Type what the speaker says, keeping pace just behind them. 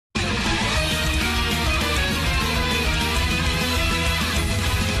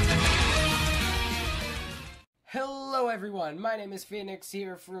everyone, my name is Phoenix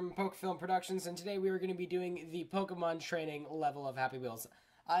here from Pokefilm Productions, and today we are going to be doing the Pokemon training level of Happy Wheels.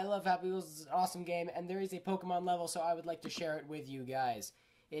 I love Happy Wheels, it's an awesome game, and there is a Pokemon level, so I would like to share it with you guys.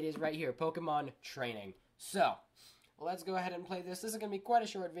 It is right here, Pokemon Training. So, let's go ahead and play this. This is going to be quite a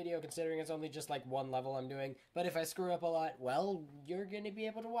short video considering it's only just like one level I'm doing, but if I screw up a lot, well, you're going to be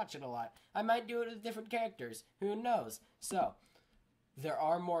able to watch it a lot. I might do it with different characters, who knows? So, there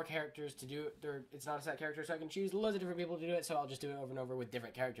are more characters to do. It's not a set character, so I can choose loads of different people to do it, so I'll just do it over and over with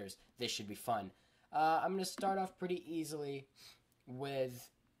different characters. This should be fun. I'm going to start off pretty easily with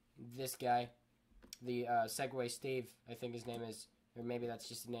this guy. The Segway Steve, I think his name is. Or maybe that's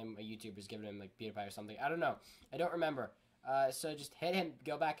just the name a YouTuber's given him, like PewDiePie or something. I don't know. I don't remember. So just hit him.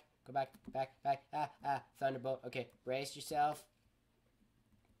 Go back. Go back. Back. Back. Thunderbolt. Okay, brace yourself.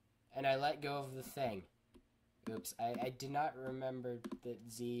 And I let go of the thing. Oops, I did not remember that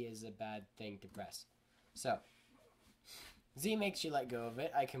Z is a bad thing to press. So, Z makes you let go of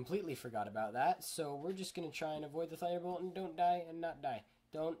it. I completely forgot about that. So we're just going to try and avoid the Thunderbolt and don't die and not die.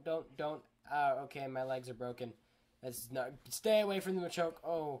 Don't. Okay, my legs are broken. That's not. Stay away from the Machoke.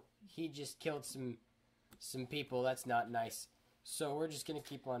 Oh, he just killed some people. That's not nice. So we're just going to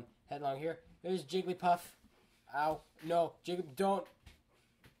keep on headlong here. There's Jigglypuff. Ow. No, Jigglypuff, don't.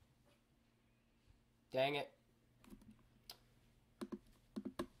 Dang it.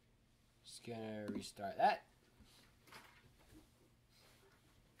 Gonna restart that.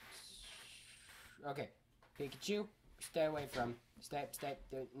 Okay, Pikachu, stay away from. Stay.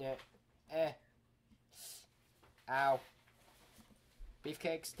 Ow.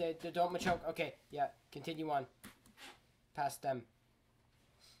 Beefcake, stay. Don't Machoke. Okay, yeah. Continue on. Past them.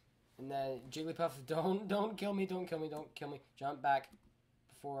 And then Jigglypuff, don't kill me. Don't kill me. Don't kill me. Jump back.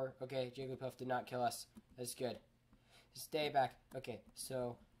 Before. Okay, Jigglypuff did not kill us. That's good. Stay back. Okay,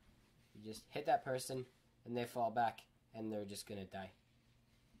 so. You just hit that person, and they fall back, and they're just gonna die.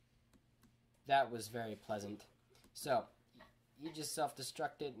 That was very pleasant. So, you just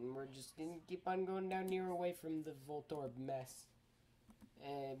self-destructed, and we're just gonna keep on going down near away from the Voltorb mess.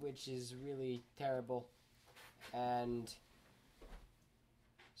 Which is really terrible. And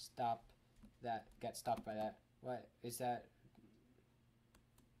stop that. Got stopped by that. What is that?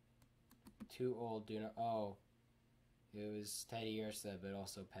 Too old, do not. Oh. It was Teddy Ursa, but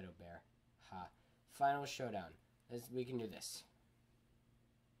also Pedo Bear. Ha. Final showdown. We can do this.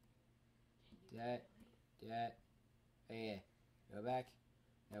 That. Oh, yeah. Go back.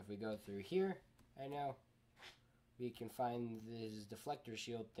 Now if we go through here, I know we can find this deflector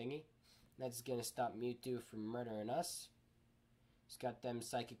shield thingy. That's gonna stop Mewtwo from murdering us. He's got them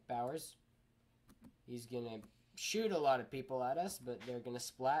psychic powers. He's gonna shoot a lot of people at us, but they're gonna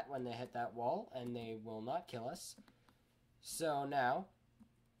splat when they hit that wall, and they will not kill us. So now,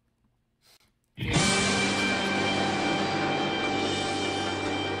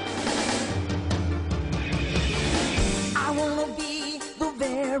 I wanna be the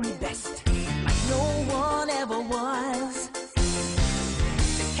very best, like no one ever was.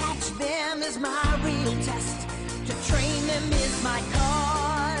 To catch them is my real test, to train them is my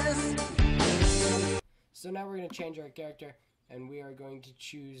cause. So now we're going to change our character, and we are going to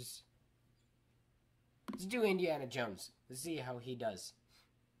choose. Let's do Indiana Jones. Let's see how he does.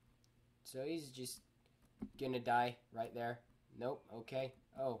 So he's just gonna die right there. Nope, okay.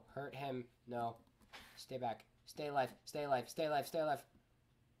 Oh, hurt him. No. Stay back. Stay alive. Stay alive. Stay alive. Stay alive.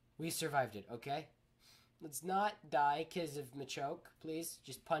 We survived it, okay? Let's not die because of Machoke, please.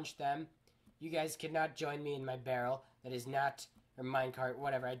 Just punch them. You guys cannot join me in my barrel. That is not... Or minecart,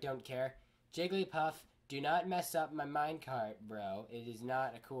 whatever, I don't care. Jigglypuff, do not mess up my minecart, bro. It is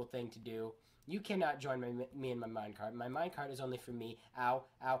not a cool thing to do. You cannot join me in my minecart. My minecart is only for me. Ow,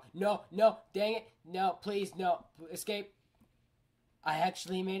 ow. No, dang it. No, please, no. Escape. I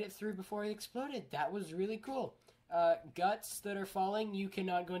actually made it through before it exploded. That was really cool. Guts that are falling, you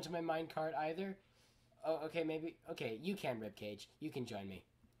cannot go into my minecart either. Oh, okay, maybe. Okay, you can, Ribcage. You can join me.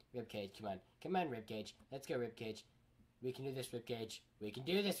 Ribcage, come on. Come on, Ribcage. Let's go, Ribcage. We can do this, Ribcage. We can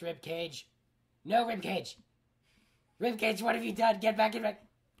do this, Ribcage. No, Ribcage. Ribcage, what have you done? Get back, get back.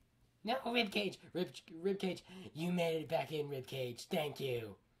 No, Ribcage! Ribcage, you made it back in, Ribcage. Thank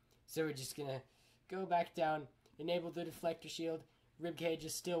you. So we're just gonna go back down, enable the deflector shield. Ribcage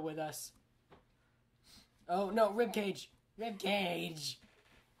is still with us. Oh, no, Ribcage! Ribcage!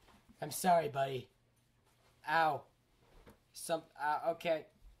 I'm sorry, buddy. Ow. Okay.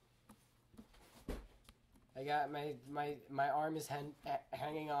 I got my arm is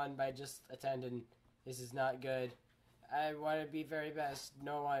hanging on by just a tendon. This is not good. I want to be very best.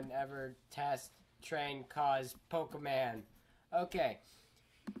 No one ever test, train, cause Pokemon. Okay.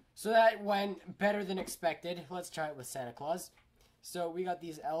 So that went better than expected. Let's try it with Santa Claus. So we got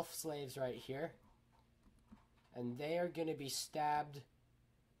these elf slaves right here. And they are going to be stabbed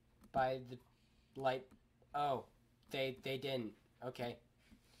by the light. Oh, they didn't. Okay.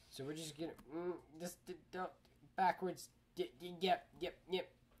 So we're just going to... don't... Backwards. Yep.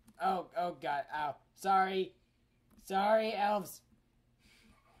 Oh, God. Ow. Sorry, elves.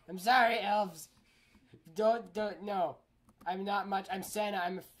 I'm sorry, elves. Don't, no. I'm not much. I'm Santa.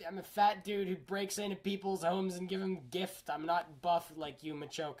 I'm a fat dude who breaks into people's homes and give them gifts. I'm not buff like you,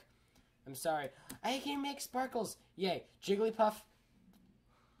 Machoke. I'm sorry. I can make sparkles. Yay. Jigglypuff.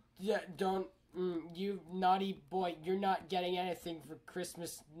 Yeah, don't. You naughty boy. You're not getting anything for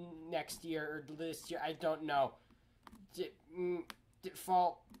Christmas next year or this year. I don't know.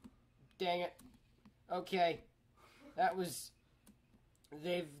 Fall. Dang it. Okay. That was...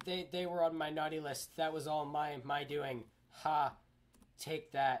 They were on my naughty list. That was all my doing. Ha.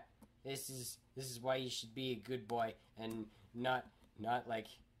 Take that. This is why you should be a good boy and not like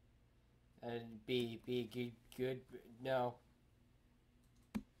be good. No.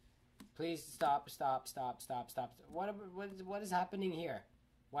 Please stop. What is happening here?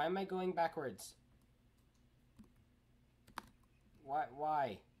 Why am I going backwards?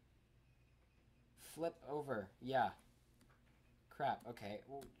 Why? Flip over. Yeah. Crap. Okay.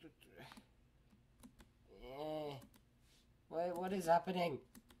 What is happening?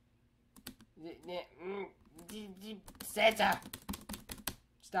 Santa!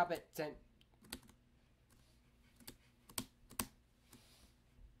 Stop it, Santa.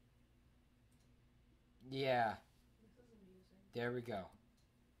 Yeah. There we go.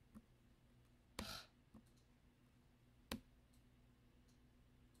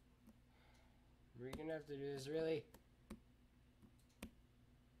 We're gonna have to do this, really?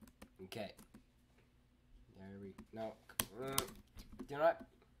 Okay. There we... No. Do not...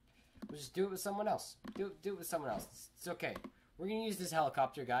 We'll just do it with someone else. Do it with someone else. It's okay. We're gonna use this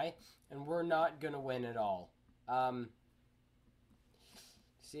helicopter guy, and we're not gonna win at all.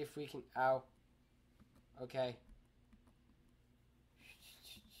 See if we can... Ow. Okay.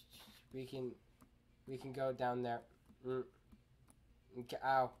 We can go down there. Okay.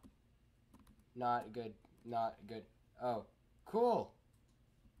 Ow. Not good. Oh. Cool.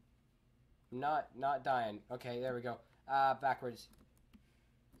 Not dying. Okay, there we go. Backwards.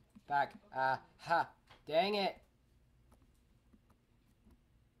 Back. Ha. Dang it.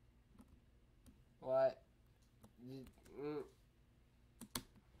 What?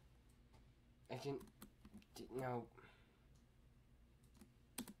 I can... No.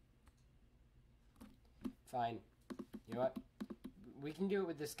 Fine. You know what? We can do it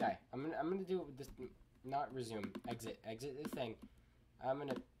with this guy. I'm gonna do it with this... Not resume. Exit the thing. I'm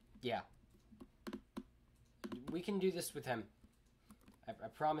gonna... Yeah. We can do this with him. I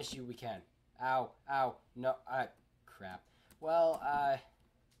promise you we can. Ow. No, crap. Well,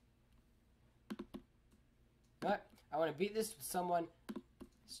 what? I want to beat this with someone.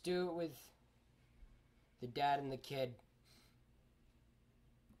 Let's do it with the dad and the kid.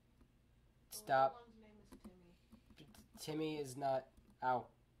 Stop. Timmy is not... Ow.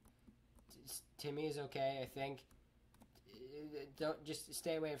 Timmy is okay, I think. Don't... Just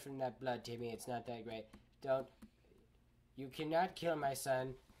stay away from that blood, Timmy. It's not that great. Don't... You cannot kill my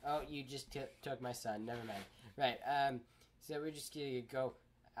son. Oh, you just took my son. Never mind. Right, so we're just gonna go...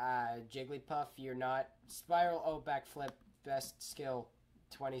 Jigglypuff, you're not... Spiral, oh, backflip. Best skill,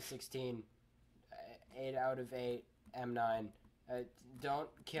 2016. 8 out of 8. M9. Don't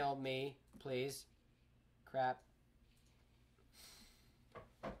kill me, please. Crap.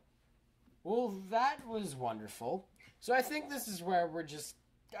 Well, that was wonderful. So I think this is where we're just...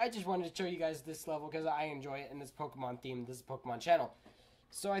 I just wanted to show you guys this level because I enjoy it and this Pokemon theme. This is a Pokemon channel.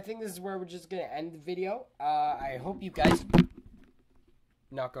 So I think this is where we're just going to end the video. I hope you guys...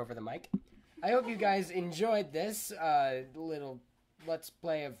 Knock over the mic. I hope you guys enjoyed this little Let's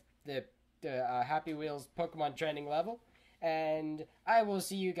Play of the Happy Wheels Pokemon training level. And I will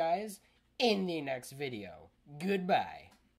see you guys in the next video. Goodbye.